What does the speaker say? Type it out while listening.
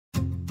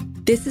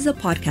This is a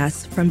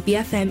podcast from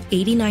BFM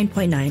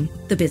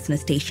 89.9, the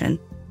business station.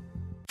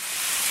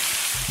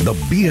 The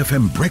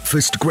BFM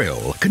Breakfast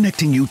Grill,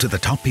 connecting you to the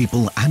top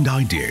people and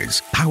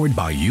ideas. Powered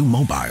by U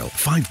Mobile,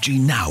 5G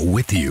now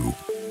with you.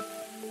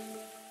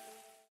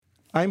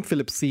 I'm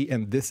Philip C.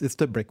 and this is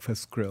the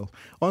Breakfast Grill.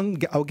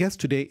 Our guest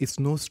today is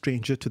no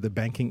stranger to the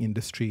banking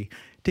industry.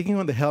 Taking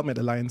on the helm at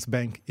Alliance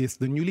Bank is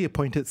the newly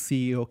appointed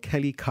CEO,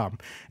 Kelly Kam,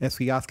 as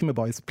we ask him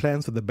about his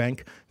plans for the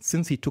bank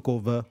since he took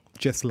over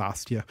just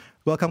last year.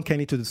 Welcome,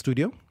 Kenny, to the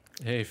studio.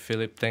 Hey,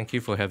 Philip. Thank you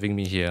for having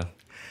me here.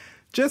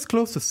 Just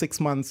close to 6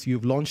 months,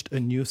 you've launched a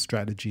new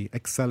strategy,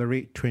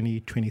 Accelerate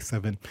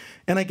 2027.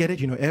 And I get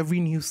it,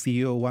 every new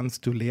CEO wants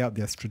to lay out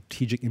their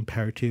strategic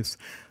imperatives.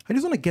 I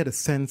just want to get a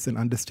sense and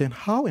understand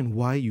how and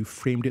why you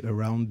framed it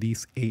around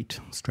these 8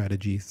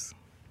 strategies.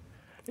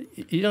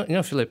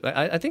 Philip,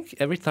 I think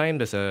every time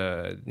there's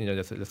a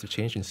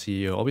change in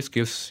CEO, always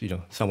gives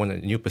someone a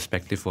new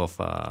perspective of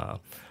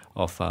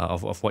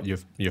what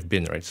you've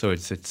been, right? So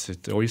it's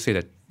always say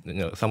that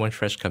someone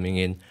fresh coming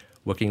in,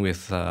 working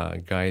with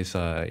guys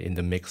in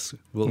the mix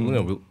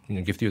will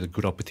give you the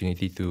good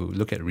opportunity to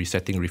look at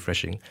resetting,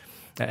 refreshing,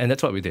 and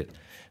that's what we did.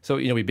 So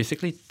we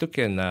basically took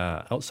an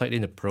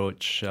outside-in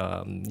approach.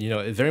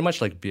 Very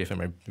much like BFM,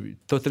 right?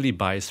 Totally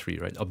bias-free,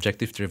 right?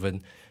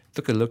 Objective-driven.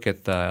 Took a look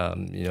at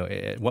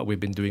at what we've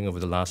been doing over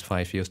the last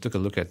 5 years. Took a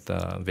look at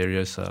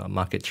various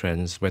market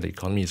trends, where the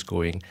economy is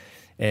going,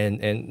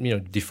 and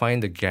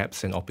define the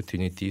gaps and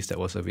opportunities that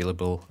was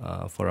available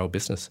for our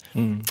business.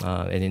 And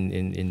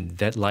in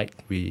that light,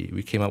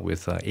 we came up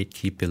with 8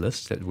 key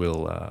pillars that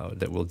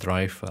will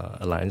drive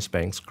Alliance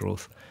Bank's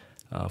growth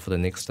for the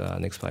next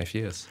 5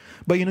 years.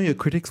 But your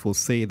critics will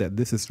say that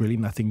this is really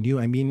nothing new.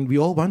 I mean, we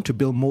all want to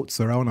build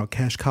moats around our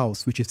cash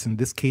cows, which is in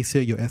this case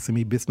here your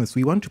SME business.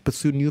 We want to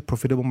pursue new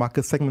profitable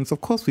market segments. Of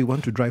course, we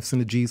want to drive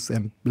synergies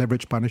and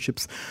leverage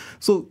partnerships.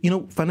 So,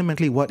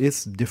 fundamentally, what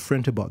is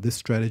different about this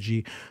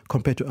strategy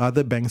compared to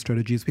other bank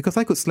strategies? Because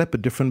I could slap a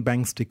different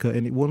bank sticker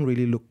and it won't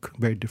really look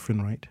very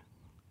different, right?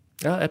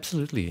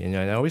 Absolutely. And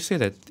I always say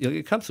that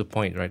it comes to a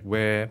point, right,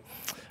 where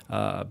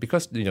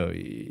because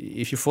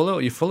if you follow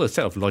a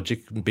set of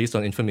logic based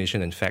on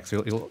information and facts,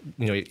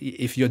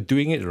 if you're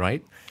doing it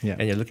right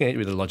and you're looking at it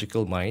with a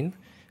logical mind,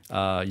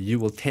 you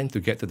will tend to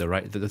get to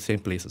the same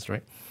places,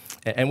 right?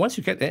 And once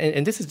you get,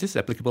 and this is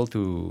applicable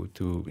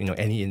to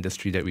any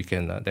industry that we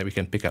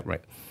can pick up,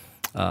 right?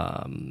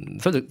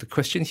 So the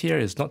question here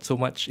is not so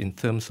much in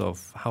terms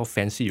of how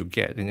fancy you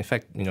get. And in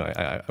fact,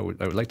 I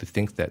would like to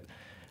think that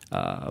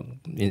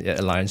in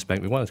Alliance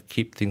Bank we want to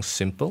keep things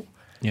simple.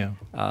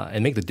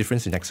 And make the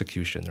difference in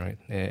execution, right?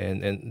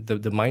 And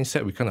the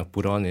mindset we kind of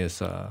put on is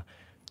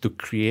to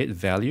create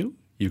value,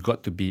 you've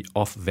got to be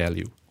of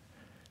value.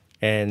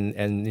 And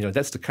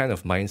that's the kind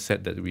of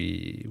mindset that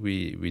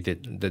we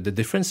did. The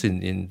difference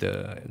in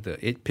the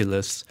 8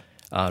 pillars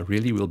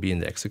really will be in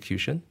the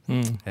execution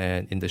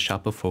and in the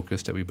sharper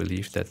focus that we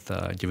believe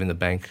that given the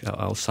bank,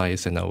 our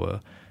size and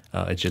our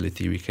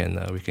agility, we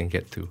can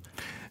get to.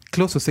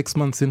 Close to 6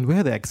 months in, where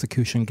are the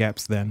execution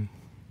gaps then?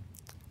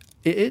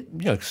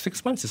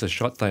 6 months is a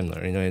short time,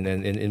 and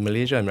in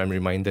Malaysia, I'm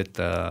reminded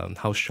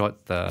how short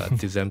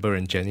December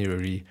and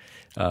January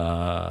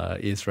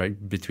is, right,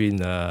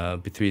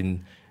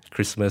 between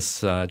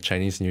Christmas,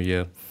 Chinese New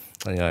Year.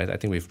 I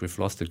think we've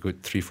lost a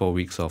good 3-4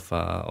 weeks of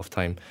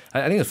time.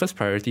 I think the first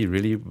priority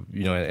really,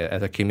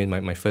 as I came in,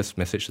 my first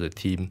message to the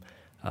team,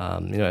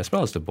 as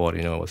well as the board,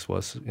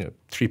 was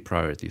 3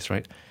 priorities,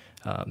 right?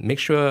 Make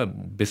sure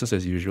business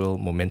as usual,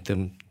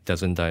 momentum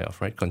doesn't die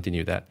off, right?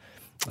 Continue that.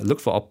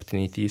 Look for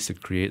opportunities to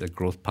create a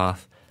growth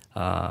path,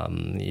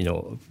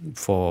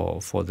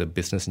 for the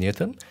business near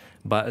term.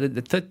 But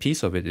the third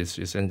piece of it is,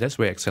 and that's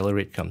where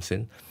Accelerate comes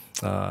in.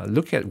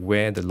 Look at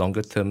where the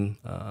longer term,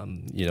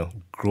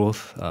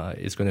 growth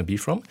is going to be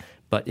from.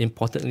 But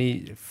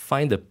importantly,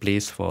 find a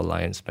place for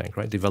Alliance Bank,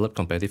 right? Develop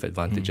competitive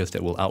advantages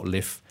that will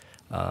outlive,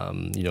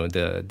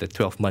 the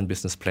 12-month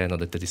business plan or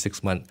the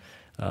 36-month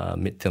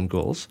midterm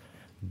goals.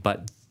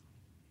 But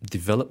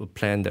develop a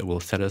plan that will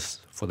set us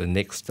for the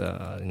next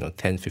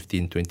 10,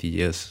 15, 20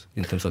 years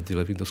in terms of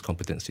developing those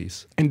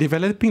competencies. And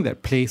developing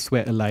that place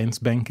where Alliance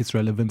Bank is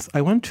relevant,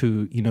 I want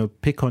to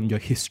pick on your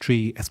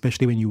history,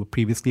 especially when you were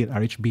previously at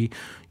RHB.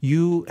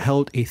 You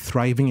held a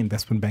thriving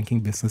investment banking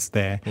business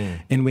there.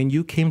 And when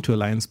you came to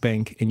Alliance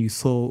Bank and you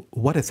saw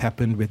what has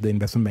happened with the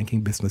investment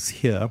banking business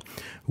here,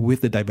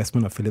 with the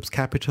divestment of Phillips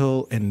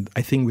Capital, and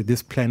I think with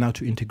this plan now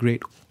to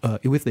integrate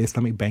with the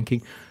Islamic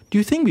banking, do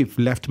you think we've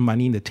left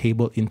money in the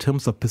table in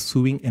terms of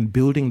pursuing and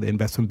building the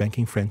investment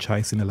banking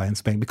franchise in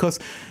Alliance Bank? Because,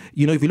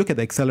 if you look at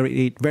the Accelerate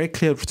 8, very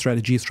clear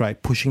strategies, right?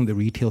 Pushing the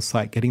retail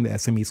side, getting the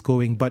SMEs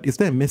going. But is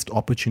there a missed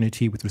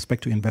opportunity with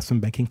respect to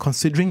investment banking,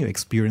 considering your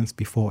experience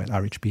before at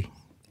RHB?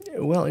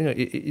 Well,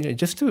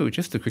 just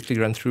to quickly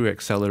run through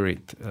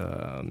Accelerate,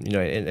 and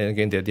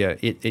again, there are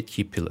eight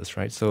key pillars,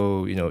 right?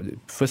 So,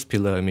 first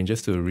pillar,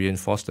 just to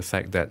reinforce the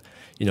fact that,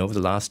 over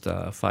the last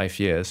 5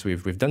 years,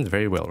 we've done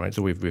very well, right?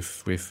 So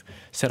we've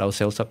set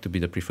ourselves up to be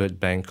the preferred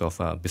bank of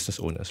business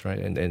owners, right?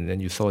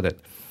 And you saw that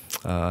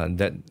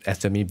that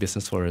SME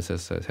business for us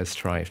has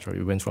thrived, right?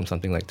 We went from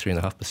something like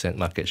 3.5%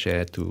 market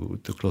share to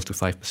close to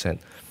 5%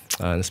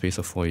 in the space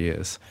of 4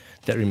 years.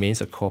 That remains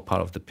a core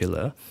part of the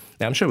pillar.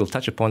 Now, I'm sure we'll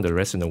touch upon the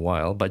rest in a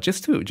while, but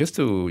just to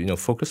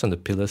focus on the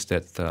pillars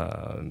that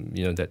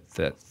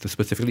to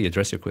specifically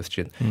address your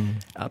question.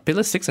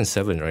 Pillars 6 and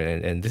 7,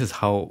 right? And this is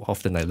how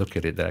often I look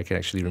at it that I can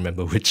actually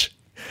remember which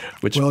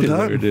well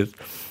pillar done. it is.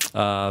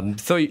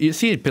 So you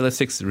see, pillar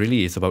 6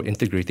 really is about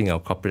integrating our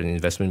corporate and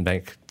investment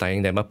bank,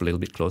 tying them up a little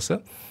bit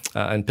closer.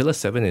 And pillar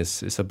 7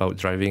 is about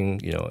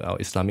driving, our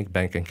Islamic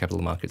bank and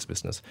capital markets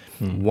business.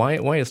 Why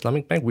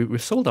Islamic bank?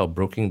 We've sold our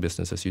broking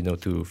business, as you know,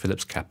 to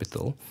Phillips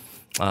Capital.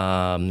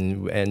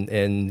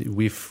 And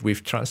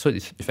we've transferred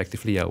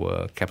effectively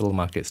our capital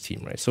markets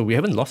team, right? So we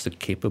haven't lost the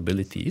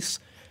capabilities,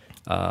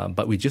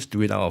 but we just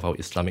do it out of our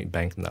Islamic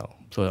bank now.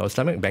 So our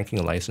Islamic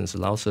banking license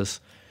allows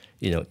us,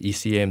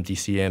 ECM,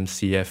 DCM,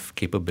 CF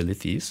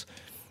capabilities.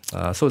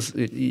 So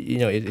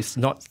it's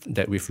not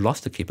that we've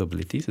lost the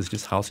capabilities; it's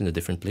just housed in a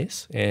different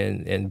place.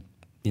 And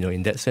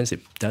in that sense,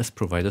 it does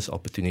provide us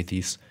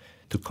opportunities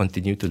to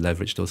continue to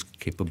leverage those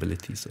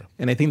capabilities.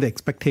 And I think the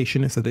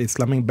expectation is that the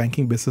Islamic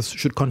banking business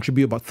should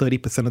contribute about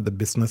 30% of the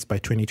business by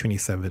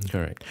 2027.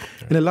 Correct.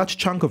 And a large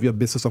chunk of your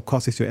business, of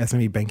course, is your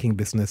SME banking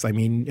business.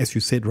 As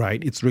you said,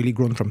 right, it's really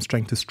grown from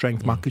strength to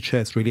strength. Market share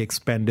has really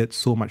expanded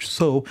so much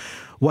so.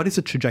 What is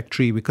the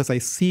trajectory? Because I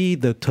see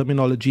the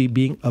terminology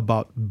being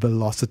about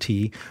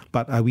velocity,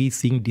 but are we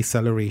seeing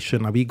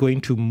deceleration? Are we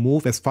going to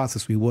move as fast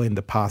as we were in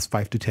the past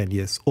 5 to 10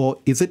 years? Or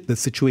is it the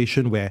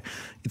situation where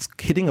it's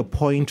hitting a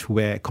point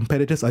where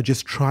competitors are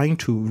just trying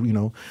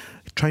to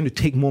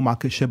take more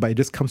market share, but it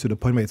just comes to the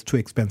point where it's too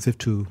expensive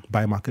to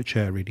buy market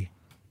share already?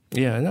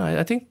 Yeah, no,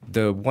 I think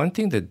the one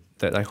thing that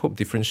I hope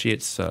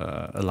differentiates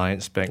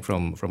Alliance Bank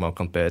from our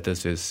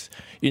competitors is,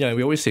 we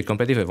always say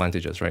competitive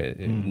advantages, right?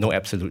 No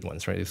absolute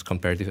ones, right? It's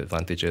comparative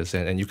advantages,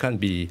 and you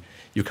can't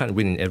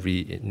win in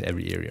every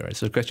area, right?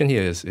 So the question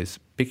here is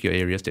pick your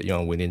areas that you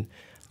want to win in,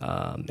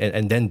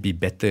 and then be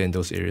better in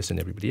those areas than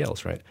everybody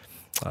else, right?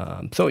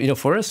 So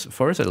for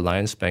us at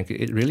Alliance Bank,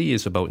 it really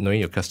is about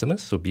knowing your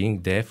customers, so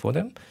being there for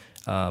them.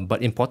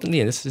 But importantly,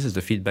 and this is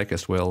the feedback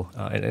as well,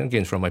 and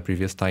again from my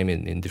previous time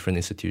in different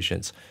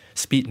institutions,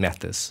 speed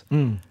matters.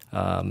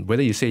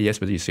 Whether you say yes,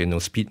 whether you say no,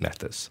 speed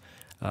matters.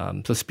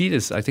 So speed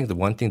is, I think, the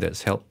one thing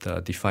that's helped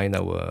define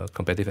our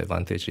competitive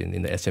advantage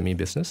in the SME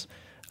business.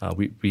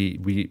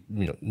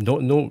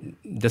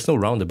 There's no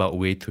roundabout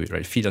way to it,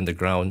 right? Feet on the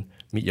ground,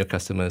 meet your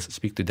customers,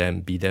 speak to them,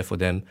 be there for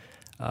them,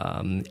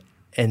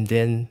 and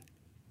then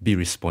be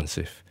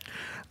responsive.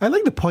 I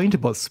like the point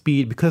about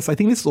speed because I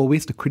think this is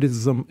always the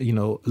criticism,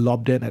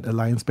 lobbed in at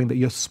Alliance Bank that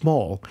you're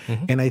small.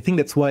 And I think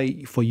that's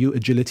why for you,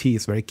 agility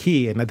is very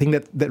key. And I think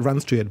that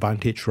runs to your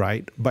advantage,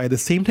 right? But at the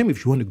same time,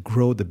 if you want to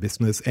grow the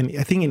business, and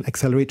I think in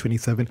Accelerate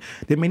 27,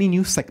 there are many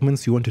new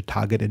segments you want to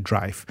target and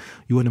drive.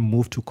 You want to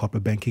move to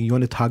corporate banking. You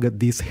want to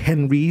target these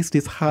Henrys,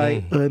 these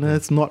high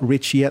earners, not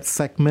rich yet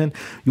segment.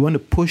 You want to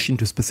push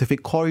into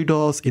specific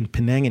corridors in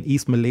Penang and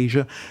East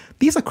Malaysia.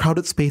 These are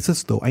crowded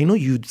spaces, though. I know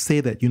you'd say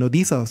that,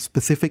 these are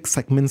specific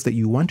segments that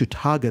you want to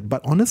target, but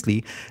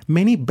honestly,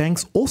 many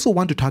banks also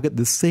want to target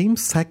the same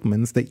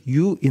segments that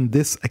you in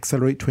this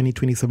Accelerate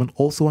 2027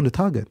 also want to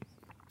target.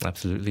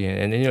 Absolutely,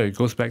 and it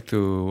goes back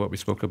to what we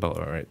spoke about,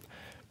 all right?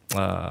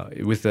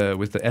 With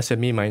the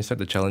SME mindset,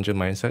 the challenger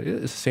mindset,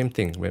 it's the same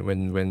thing.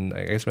 When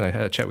I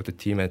had a chat with the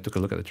team and I took a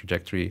look at the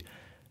trajectory,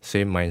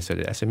 same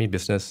mindset. The SME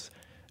business,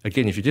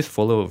 again, if you just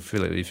follow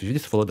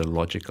the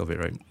logic of it,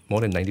 right?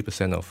 More than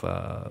 90% of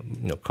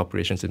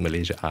corporations in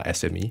Malaysia are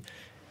SME.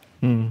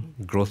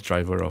 Growth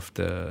driver of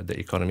the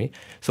economy.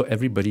 So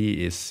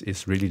everybody is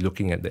really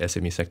looking at the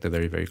SME sector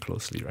very, very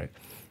closely, right?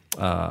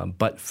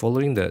 But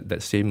following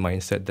that same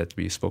mindset that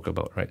we spoke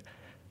about, right?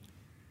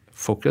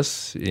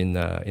 Focus in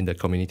the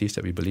communities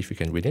that we believe we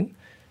can win in,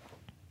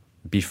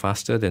 be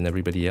faster than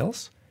everybody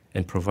else,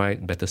 and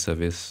provide better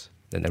service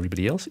than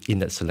everybody else in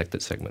that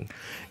selected segment.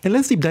 And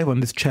let's deep dive on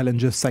this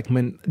challenger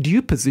segment. Do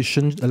you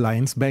position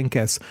Alliance Bank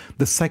as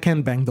the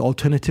second bank, the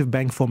alternative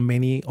bank for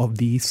many of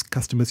these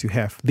customers you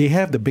have? They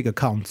have the big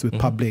accounts with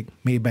Public,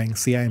 Maybank,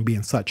 CIMB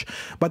and such,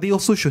 but they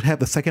also should have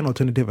the second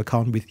alternative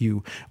account with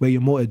you where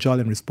you're more agile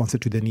and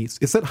responsive to their needs.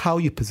 Is that how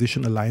you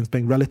position Alliance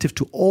Bank relative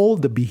to all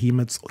the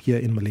behemoths here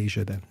in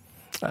Malaysia then?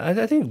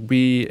 I think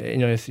we,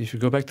 if you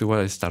go back to what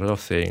I started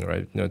off saying,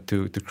 right,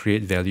 to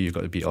create value, you've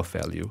got to be of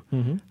value.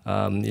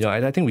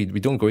 I think we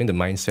don't go in the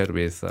mindset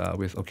with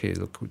okay,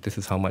 look, this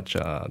is how much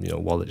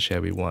wallet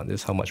share we want,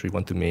 this is how much we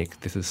want to make,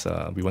 this is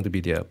we want to be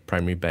their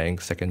primary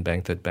bank, second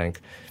bank, third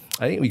bank.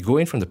 I think we go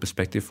in from the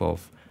perspective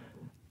of,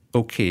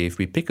 okay, if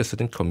we pick a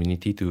certain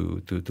community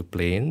to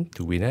play in,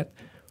 to win at,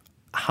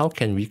 how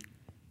can we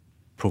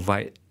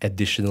provide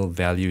additional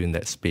value in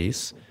that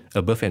space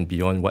above and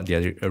beyond what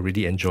they're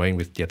already enjoying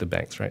with the other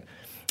banks, right?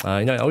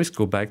 I always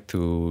go back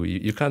to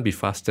you can't be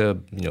faster,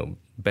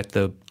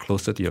 better,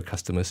 closer to your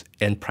customers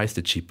and price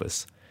the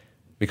cheapest,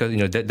 because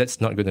that's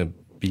not going to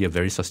be a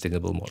very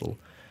sustainable model.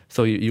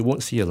 So you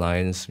won't see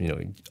Alliance,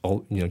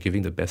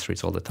 giving the best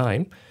rates all the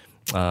time.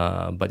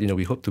 But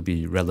we hope to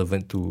be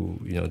relevant to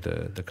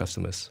the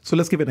customers. So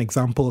let's give an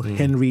example.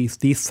 Henry's,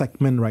 this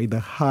segment, right, the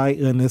high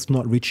earners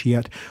not rich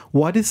yet.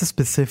 What is the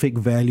specific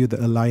value that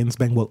Alliance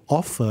Bank will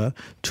offer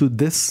to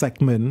this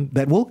segment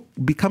that will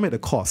become at a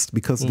cost?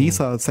 Because these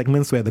are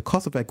segments where the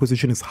cost of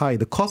acquisition is high,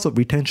 the cost of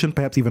retention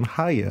perhaps even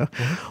higher.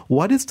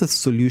 What is the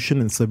solution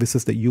and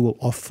services that you will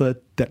offer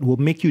that will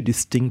make you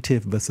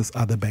distinctive versus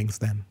other banks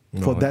then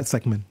for that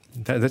segment?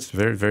 That's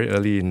very, very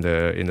early in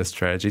the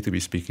strategy to be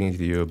speaking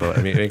to you about.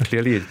 I mean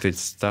clearly it's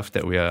stuff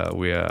that we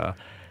are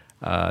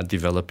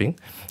developing.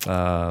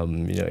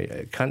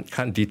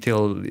 Can't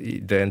detail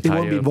the entire. It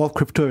won't involve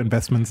crypto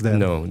investments then.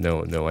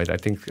 No. I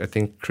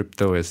think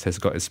crypto has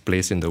got its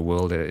place in the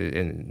world,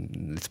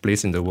 and its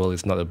place in the world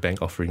is not a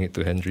bank offering it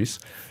to Henry's.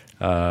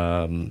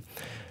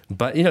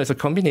 But it's a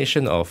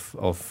combination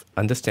of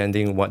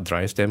understanding what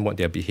drives them, what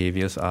their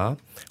behaviors are,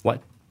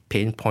 what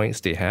pain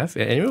points they have,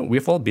 and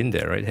we've all been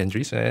there, right,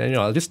 Henry's? And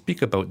I'll just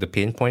speak about the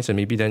pain points, and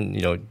maybe then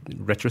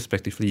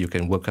retrospectively you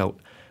can work out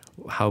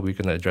how we're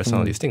going to address some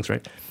of these things,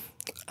 right?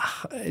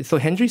 So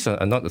Henry's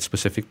are not a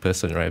specific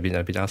person, right?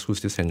 I've been asked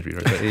who's this Henry,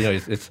 right? But,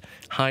 it's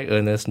high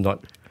earners,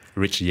 not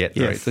rich yet,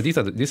 right? So these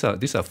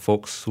are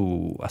folks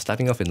who are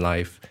starting off in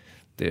life.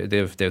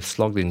 They've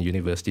slogged in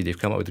university. They've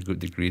come out with a good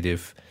degree.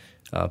 They've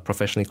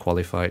professionally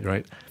qualified,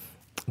 right?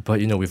 But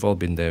we've all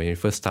been there. When you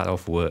first start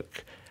off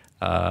work,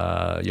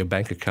 your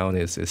bank account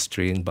is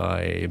strained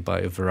by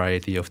a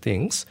variety of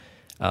things.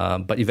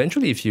 But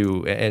eventually, if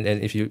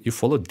you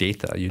follow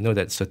data, you know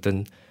that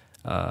certain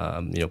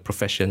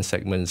profession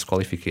segments,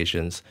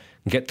 qualifications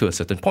get to a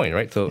certain point,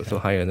 right? So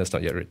high earners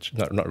not yet rich,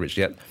 not rich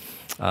yet.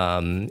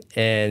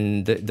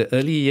 And the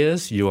early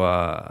years, you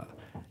are.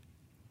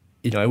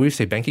 I always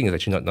say banking is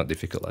actually not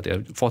difficult. There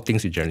are 4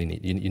 things you generally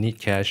need. You need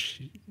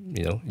cash.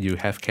 You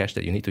have cash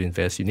that you need to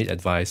invest. You need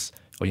advice,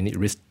 or you need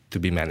risk to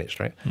be managed,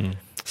 right?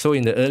 So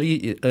in the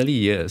early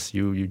years,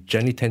 you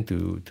generally tend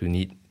to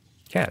need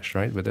cash,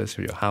 right? Whether it's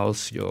for your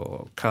house,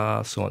 your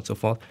car, so on and so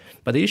forth.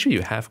 But the issue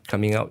you have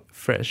coming out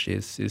fresh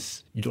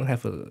is you don't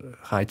have a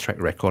high track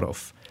record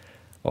of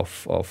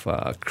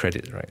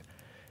credit, right?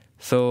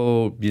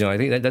 So I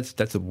think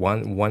that's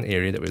one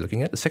area that we're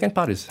looking at. The second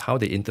part is how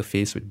they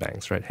interface with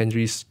banks, right?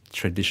 Henry's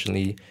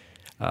traditionally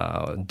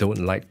don't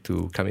like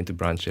to come into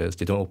branches.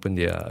 They don't open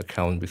their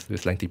account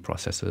with lengthy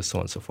processes, so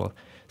on and so forth.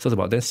 So it's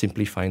about then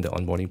simplifying the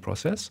onboarding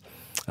process,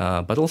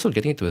 but also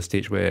getting to a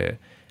stage where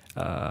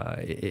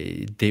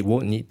they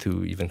won't need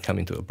to even come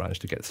into a branch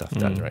to get stuff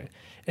done, right?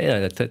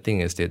 And the third thing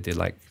is that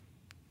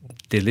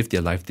they live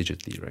their life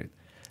digitally, right?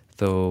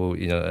 So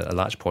a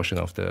large portion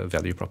of the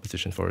value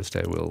proposition for us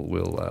there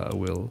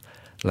will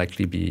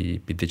likely be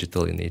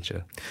digital in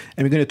nature.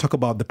 And we're going to talk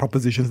about the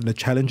propositions and the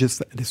challenges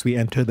as we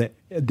enter the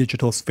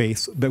digital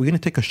space. But we're going to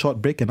take a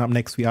short break, and up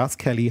next we ask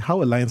Kelly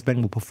how Alliance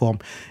Bank will perform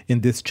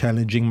in this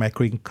challenging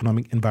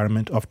macroeconomic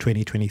environment of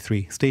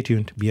 2023. Stay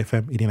tuned,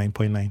 BFM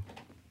 89.9.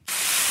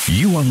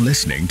 You are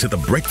listening to The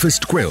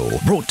Breakfast Grill,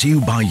 brought to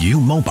you by U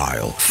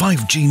Mobile.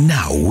 5G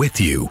now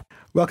with you.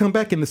 Welcome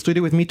back. In the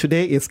studio with me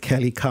today is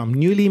Kelly Kam,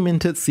 newly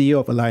minted CEO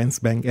of Alliance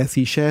Bank, as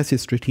he shares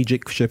his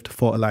strategic shift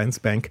for Alliance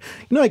Bank.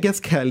 I guess,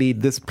 Kelly,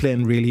 this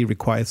plan really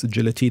requires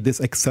agility,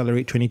 this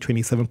Accelerate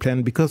 2027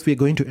 plan, because we're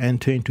going to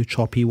enter into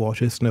choppy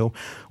waters now.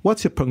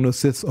 What's your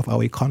prognosis of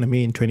our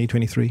economy in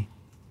 2023?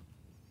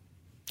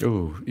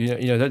 Oh,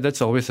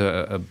 that's always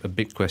a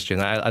big question.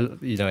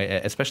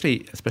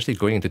 Especially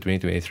going into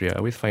 2023, I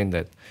always find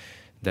that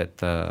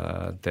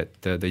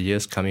the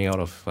years coming out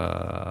of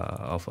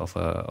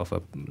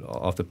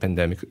the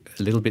pandemic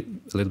a little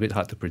bit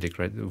hard to predict,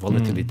 right?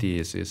 Volatility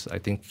is I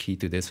think key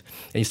to this.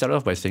 And you start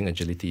off by saying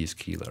agility is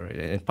key, right?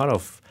 And part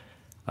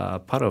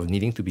of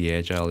needing to be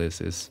agile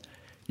is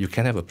you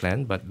can have a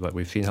plan, but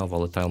we've seen how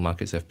volatile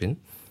markets have been.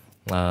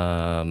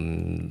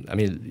 Long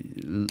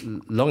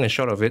and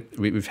short of it,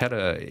 we've had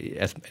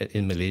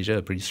in Malaysia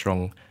a pretty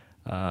strong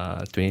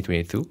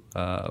 2022.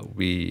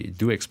 We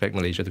do expect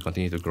Malaysia to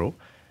continue to grow.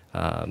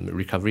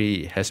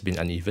 Recovery has been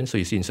uneven, so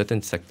you see in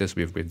certain sectors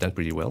we've done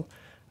pretty well.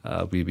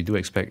 We do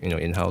expect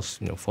in-house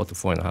 4 to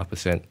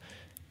 4.5%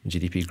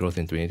 GDP growth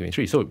in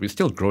 2023. So we're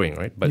still growing,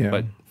 right? But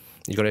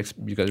you got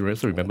to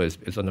also remember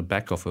it's on the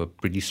back of a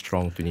pretty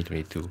strong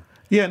 2022.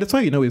 Yeah, that's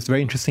why, it's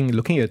very interesting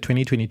looking at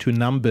 2022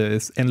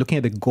 numbers and looking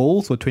at the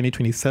goals for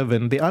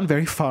 2027. They aren't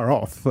very far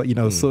off,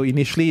 So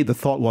initially the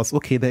thought was,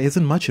 okay, there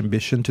isn't much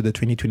ambition to the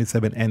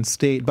 2027 end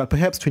state, but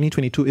perhaps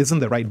 2022 isn't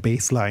the right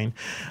baseline.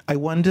 I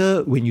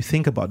wonder, when you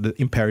think about the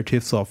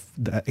imperatives of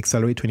the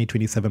Accelerate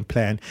 2027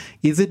 plan,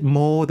 is it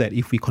more that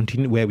if we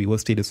continue where we were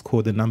status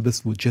quo, the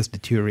numbers would just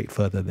deteriorate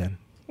further then?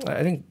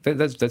 I think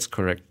that's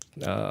correct.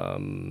 We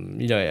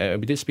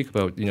did speak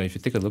about, if you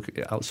take a look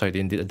outside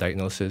in, did a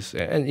diagnosis,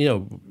 and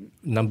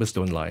numbers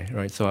don't lie,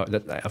 right? So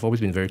I've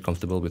always been very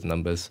comfortable with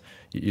numbers.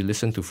 You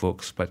listen to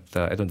folks, but at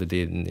the end of the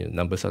day,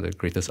 numbers are the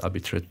greatest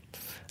arbiter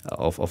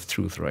of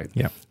truth, right?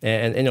 Yeah.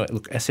 And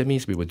look,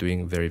 SMEs, we were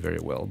doing very, very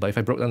well. But if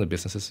I broke down the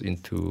businesses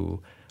into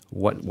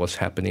what was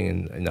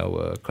happening in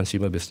our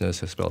consumer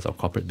business as well as our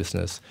corporate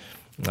business,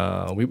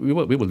 we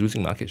were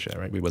losing market share,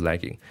 right? We were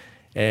lagging.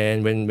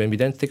 And when we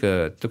then took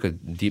a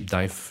deep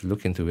dive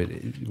look into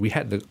it, we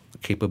had the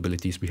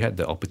capabilities, we had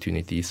the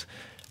opportunities.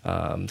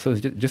 So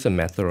it's just a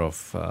matter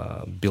of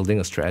building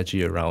a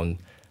strategy around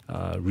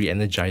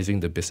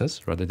re-energizing the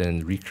business rather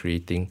than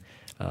recreating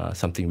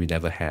something we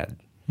never had.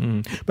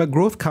 But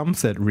growth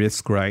comes at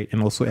risk, right?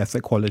 And also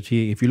asset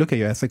quality. If you look at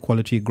your asset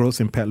quality,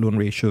 gross impaired loan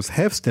ratios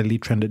have steadily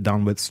trended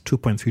downwards,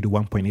 2.3 to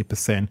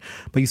 1.8%.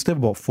 But you still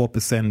have about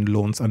 4%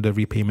 loans under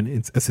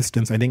repayment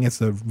assistance. I think it's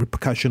a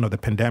repercussion of the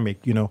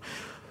pandemic.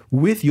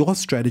 With your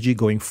strategy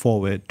going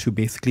forward to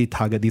basically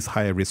target these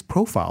higher risk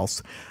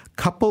profiles,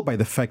 coupled by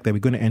the fact that we're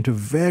going to enter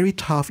very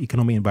tough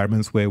economic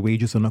environments where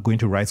wages are not going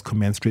to rise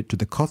commensurate to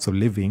the cost of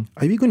living,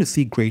 are we going to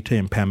see greater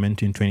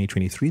impairment in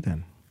 2023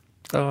 then?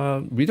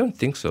 We don't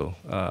think so.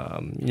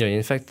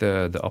 In fact,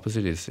 the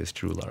opposite is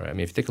true, Laura. I mean,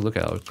 if you take a look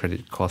at our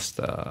credit cost,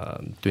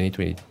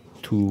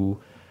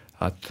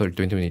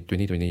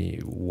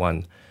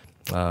 2021,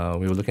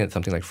 we were looking at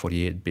something like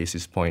 48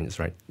 basis points,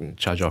 right?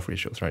 Charge-off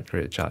ratios, right?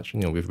 Credit charge.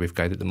 We've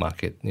guided the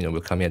market. We'll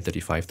come in at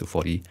 35 to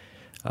 40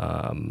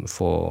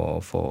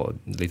 for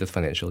latest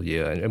financial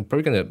year, and I'm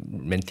probably going to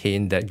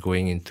maintain that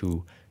going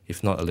into,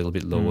 if not a little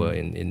bit lower,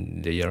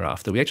 in the year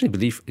after. We actually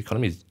believe the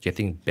economy is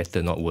getting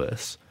better, not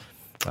worse.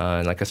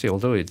 And like I say,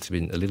 although it's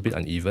been a little bit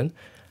uneven,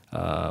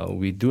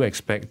 we do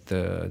expect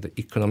the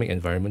economic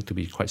environment to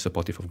be quite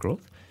supportive of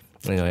growth.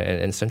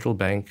 And central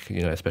bank,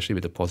 especially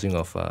with the pausing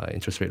of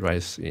interest rate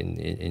rise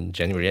in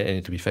January,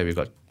 and to be fair, we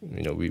got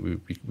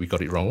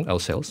it wrong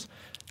ourselves.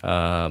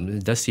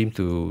 It does seem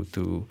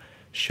to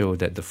show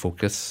that the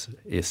focus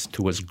is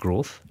towards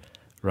growth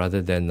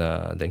rather than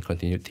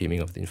continued taming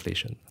of the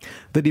inflation.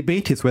 The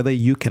debate is whether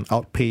you can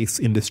outpace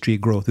industry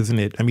growth, isn't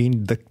it? I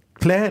mean, the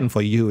plan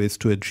for you is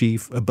to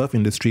achieve above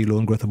industry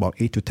loan growth about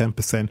 8 to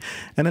 10%.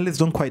 Analysts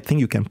don't quite think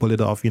you can pull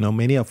it off.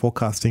 Many are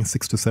forecasting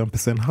 6 to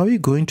 7%. How are you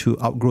going to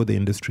outgrow the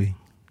industry?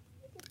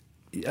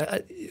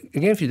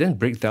 Again, if you then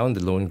break down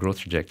the loan growth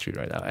trajectory,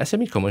 right? Our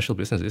SME commercial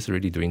business is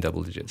already doing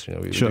double digits.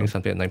 We're doing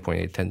something at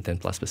 9.8, 10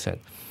 plus %.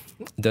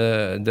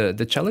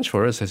 The challenge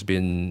for us has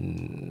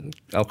been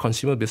our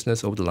consumer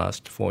business over the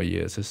last 4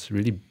 years has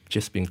really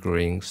just been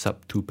growing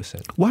sub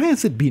 2%. Why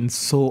has it been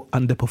so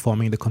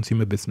underperforming the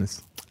consumer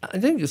business? I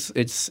think it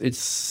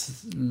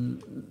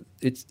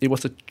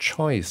was a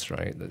choice,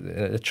 right?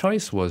 The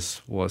choice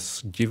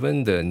was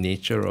given the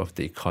nature of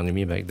the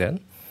economy back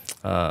then.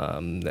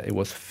 It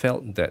was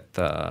felt that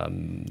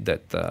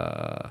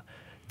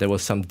there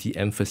was some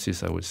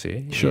de-emphasis, I would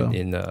say,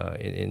 in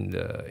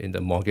the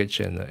mortgage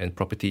and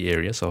property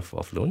areas of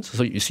loans.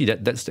 So you see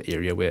that's the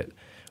area where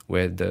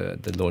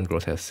the loan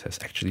growth has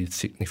actually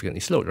significantly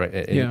slowed, right?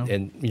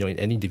 And in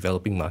any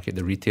developing market,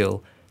 the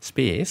retail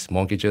space,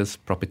 mortgages,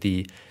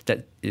 property,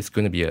 that is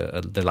going to be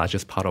the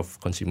largest part of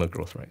consumer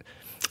growth, right?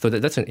 So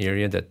that's an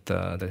area that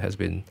has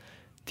been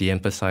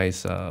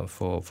de-emphasized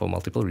for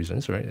multiple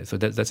reasons, right? So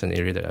that's an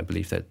area that I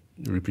believe that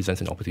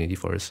represents an opportunity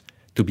for us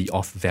to be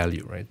of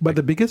value, right? But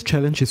the biggest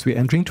challenge is we're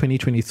entering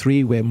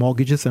 2023 where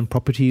mortgages and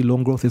property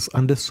loan growth is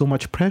under so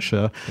much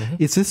pressure. Mm-hmm.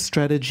 Is this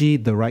strategy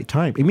the right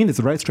time? I mean, it's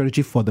the right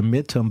strategy for the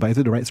midterm, but is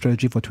it the right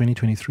strategy for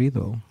 2023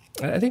 though?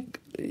 I think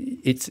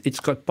it's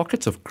got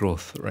pockets of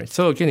growth, right?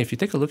 So again, if you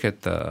take a look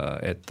at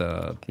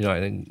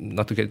and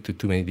not to get into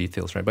too many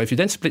details, right? But if you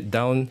then split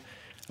down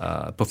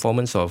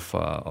performance of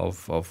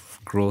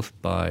growth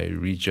by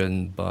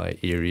region, by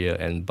area,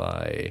 and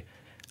by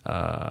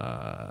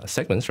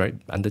segments, right?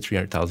 Under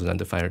 300,000,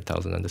 under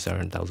 500,000, under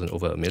 700,000,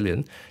 over $1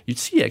 million. You'd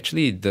see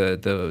actually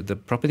the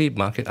property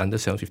market under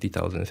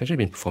 750,000 has actually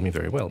been performing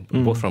very well,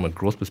 both from a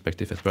growth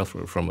perspective as well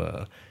from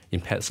a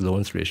impaired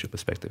loans ratio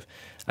perspective.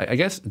 I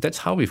guess that's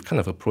how we've kind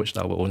of approached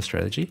our own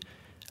strategy.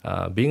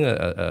 Being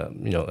a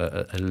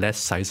less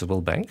sizable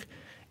bank,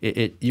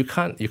 you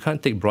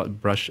can't take broad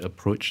brush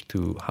approach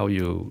to how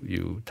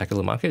you tackle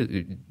the market.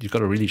 You've got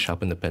to really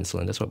sharpen the pencil,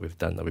 and that's what we've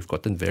done. We've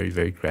gotten very,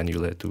 very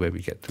granular to where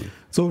we get to.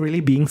 So really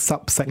being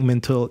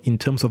sub-segmental in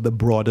terms of the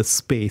broader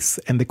space.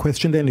 And the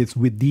question then is,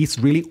 with these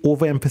really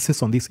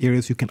overemphasis on these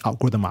areas, you can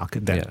outgrow the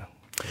market then. Yeah.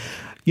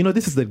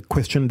 This is the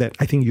question that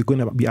I think you're going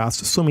to be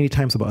asked so many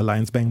times about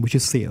Alliance Bank, which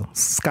is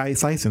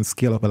size and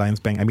scale of Alliance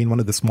Bank. I mean, one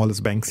of the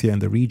smallest banks here in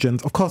the region.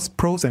 Of course,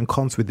 pros and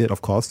cons with it,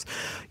 of course.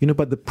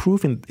 But the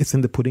proof is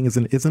in the pudding,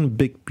 isn't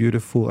big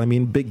beautiful? I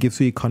mean, big gives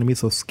you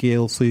economies of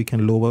scale so you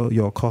can lower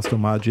your cost of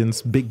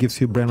margins. Big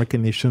gives you brand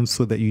recognition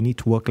so that you need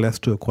to work less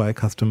to acquire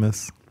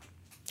customers.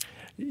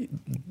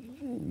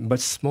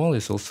 But small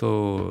is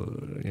also,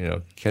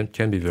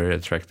 can be very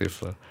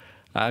attractive.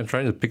 I'm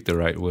trying to pick the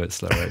right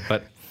words, right?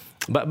 But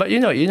But you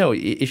know,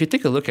 if you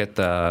take a look at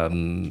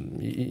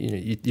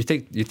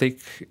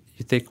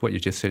you take what you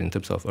just said in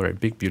terms of, all right,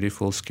 big,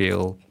 beautiful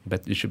scale,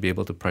 but you should be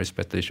able to price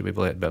better, you should be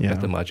able to have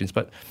better margins.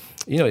 But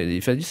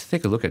if I just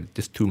take a look at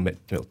just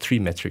three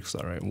metrics,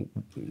 all right,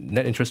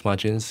 net interest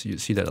margins, you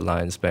see that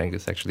Alliance Bank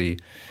is actually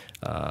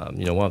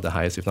one of the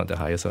highest, if not the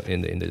highest,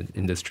 in the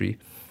industry.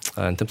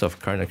 In terms of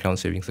current account,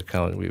 savings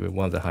account, we were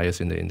one of the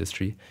highest in the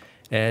industry.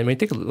 And when you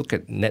take a look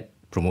at net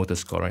promoter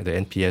score, right, the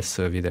NPS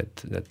survey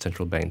that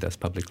central bank does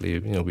publicly,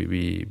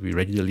 we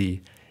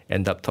regularly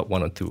end up top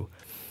 1 or 2.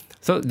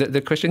 So the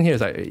question here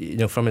is,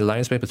 from an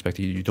Alliance Bank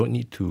perspective, you don't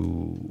need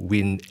to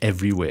win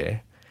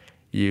everywhere.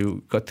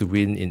 You got to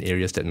win in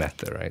areas that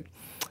matter, right?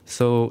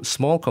 So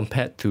small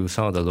compared to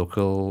some of the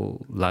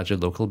larger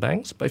local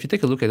banks. But if you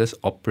take a look at us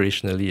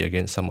operationally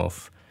against some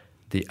of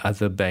the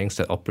other banks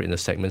that operate in the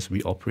segments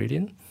we operate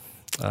in,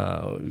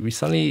 we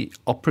suddenly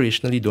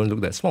operationally don't look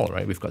that small,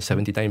 right? We've got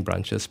 79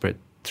 branches spread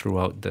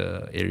throughout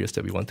the areas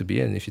that we want to be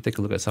in. If you take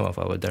a look at some of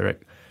our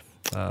direct,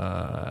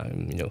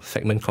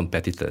 segment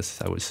competitors,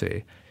 I would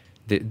say,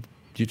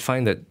 you'd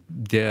find that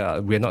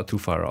we're not too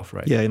far off,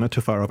 right? Yeah, you're not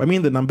too far off. I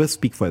mean, the numbers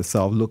speak for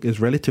itself. Look, it's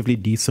relatively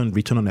decent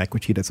return on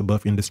equity that's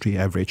above industry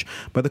average.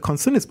 But the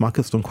concern is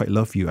markets don't quite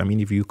love you. I mean,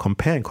 if you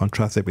compare and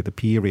contrast it with the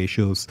PE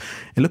ratios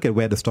and look at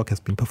where the stock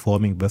has been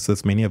performing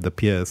versus many of the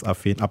peers, up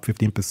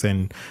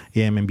 15%,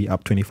 AMMB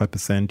up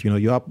 25%,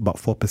 you're up about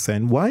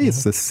 4%. Why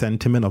is the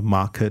sentiment of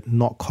market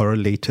not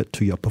correlated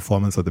to your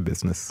performance of the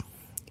business?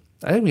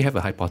 I think we have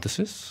a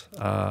hypothesis.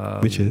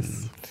 Which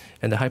is?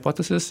 And the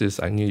hypothesis is,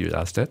 I knew you'd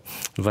ask that,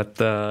 but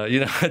the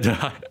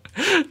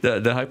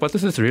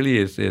hypothesis really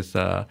is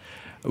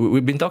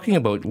we've been talking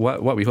about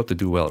what we hope to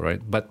do well, right?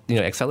 But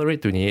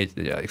Accelerate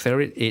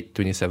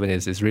 827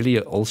 is really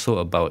also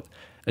about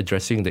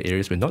addressing the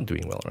areas we're not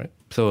doing well, right?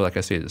 So, like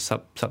I said,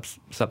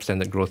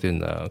 substandard growth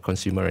in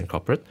consumer and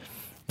corporate.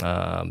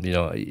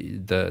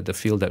 The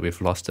field that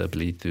we've lost the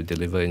ability to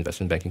deliver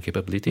investment banking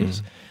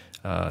capabilities.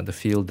 The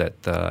field that,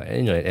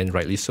 and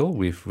rightly so,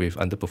 we've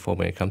underperformed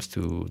when it comes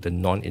to the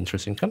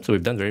non-interest income. So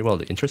we've done very well on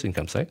the interest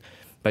income side.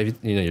 But if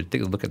you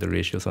take a look at the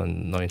ratios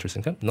on non-interest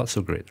income, not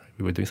so great. Right?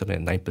 We were doing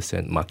something at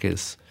 9%. Market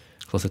is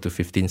closer to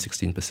 15,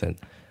 16%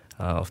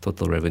 of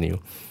total revenue.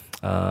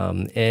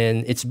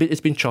 And it's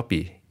been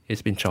choppy.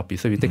 It's been choppy.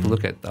 So if you take a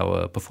look at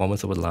our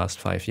performance over the last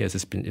 5 years,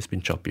 it's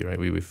been choppy, right?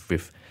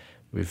 We've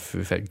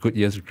had good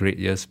years, great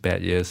years,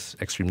 bad years,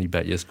 extremely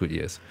bad years, good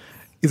years.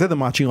 Is that the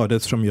marching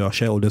orders from your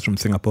shareholders from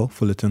Singapore,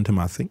 Fullerton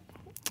Temasek?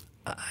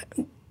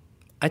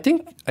 I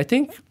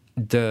think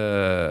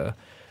the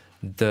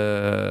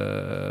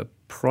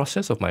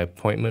process of my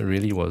appointment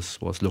really was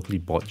locally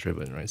board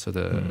driven, right? So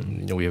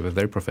we have a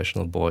very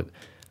professional board,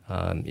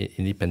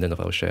 independent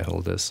of our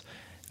shareholders,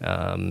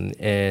 and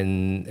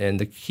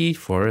the key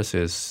for us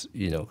is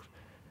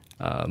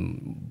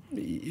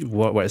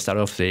what I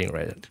started off saying,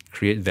 right?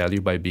 Create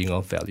value by being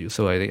of value.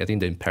 So I think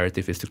the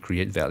imperative is to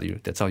create value.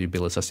 That's how you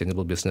build a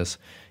sustainable business.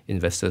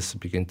 Investors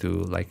begin to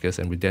like us,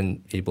 and we're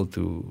then able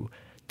to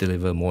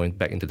deliver more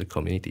back into the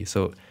community.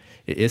 So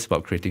it is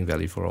about creating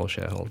value for all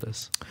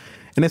shareholders.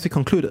 And as we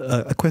conclude,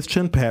 a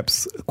question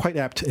perhaps quite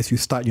apt as you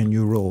start your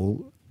new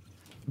role,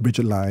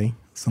 Bridget Lai,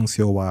 Sung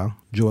Seo Wah,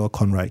 Joel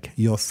Conright,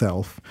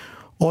 yourself,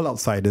 all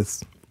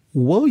outsiders,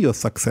 will your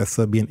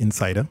successor be an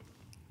insider?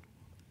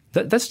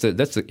 That's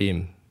the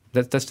aim.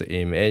 That's the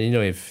aim. And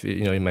if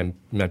in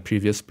my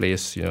previous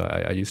place,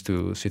 I used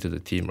to say to the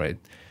team, right,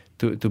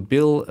 to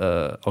build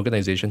an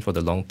organization for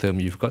the long term,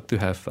 you've got to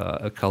have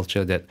a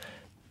culture that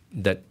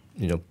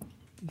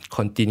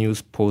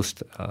continues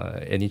post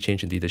any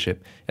change in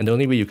leadership. And the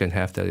only way you can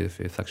have that if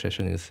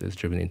succession is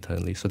driven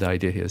internally. So the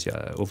idea here is,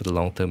 over the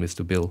long term, is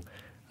to build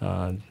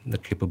the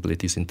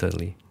capabilities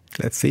internally.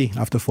 Let's see,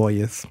 after 4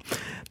 years.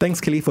 Thanks,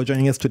 Kelly, for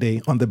joining us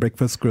today on The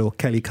Breakfast Grill.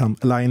 Kelly Kum,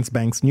 Alliance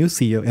Bank's new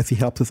CEO, as he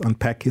helps us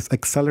unpack his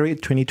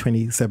Accelerate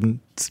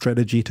 2027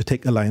 strategy to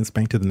take Alliance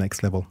Bank to the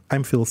next level.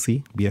 I'm Phil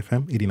C.,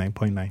 BFM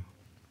 89.9.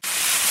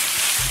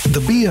 The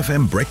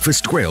BFM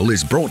Breakfast Grill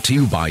is brought to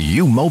you by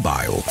U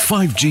Mobile.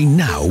 5G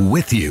now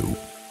with you.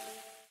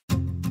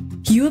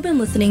 You have been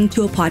listening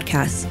to a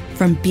podcast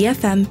from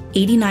BFM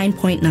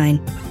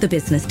 89.9, the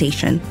business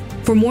station.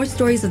 For more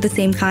stories of the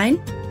same kind,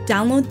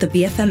 download the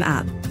BFM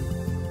app.